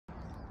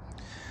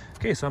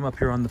Okay, so I'm up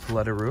here on the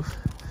Paletta roof.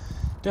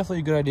 Definitely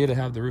a good idea to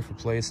have the roof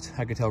replaced.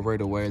 I could tell right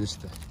away, this is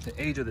the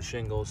age of the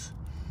shingles.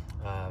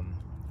 A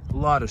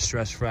lot of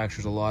stress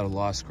fractures, a lot of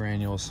lost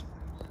granules.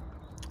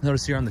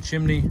 Notice here on the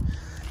chimney,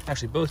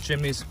 actually both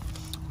chimneys,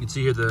 you can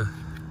see here the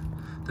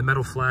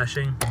metal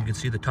flashing. You can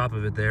see the top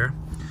of it there,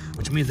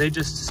 which means they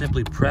just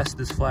simply pressed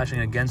this flashing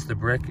against the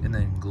brick and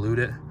then glued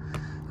it.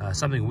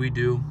 Something we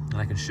do,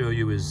 and I can show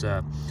you, is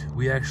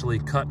we actually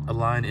cut a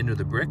line into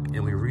the brick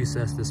and we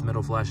recess this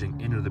metal flashing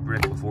into the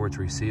brick before it's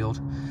resealed,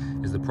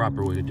 is the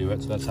proper way to do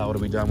it. So that's how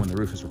it'll be done when the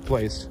roof is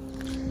replaced.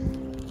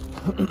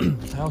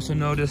 I also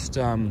noticed,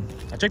 I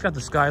checked out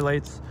the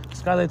skylights. The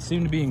skylights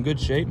seem to be in good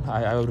shape.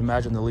 I would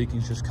imagine the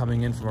leaking's just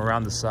coming in from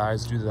around the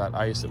sides due to that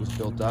ice that was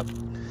built up.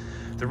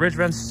 The ridge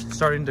vent's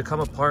starting to come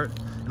apart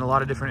in a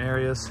lot of different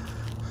areas.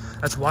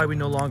 That's why we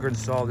no longer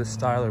install this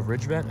style of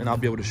ridge vent, and I'll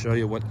be able to show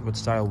you what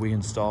style we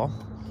install.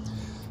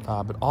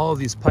 But all of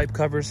these pipe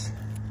covers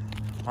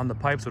on the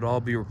pipes would all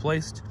be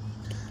replaced,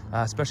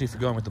 especially if you're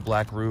going with the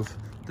black roof.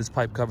 This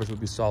pipe covers would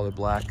be solid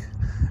black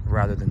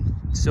rather than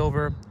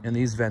silver, and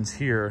these vents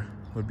here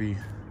would be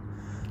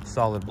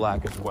solid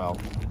black as well.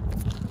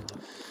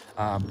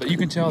 But you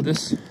can tell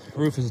this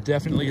roof is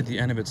definitely at the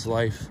end of its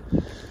life.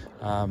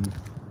 I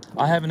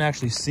haven't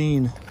actually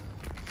seen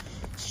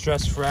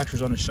stress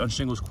fractures on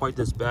shingles quite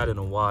this bad in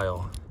a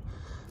while.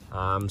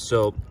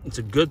 So it's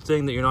a good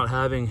thing that you're not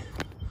having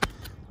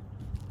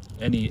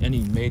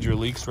any major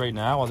leaks right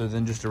now, other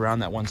than just around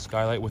that one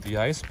skylight with the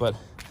ice. But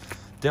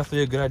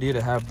definitely a good idea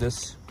to have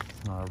this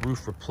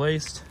roof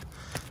replaced,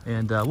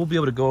 and we'll be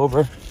able to go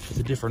over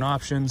the different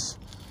options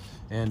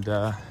and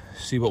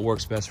see what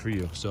works best for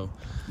you. So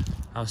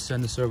I'll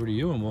send this over to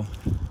you and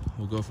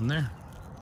we'll go from there.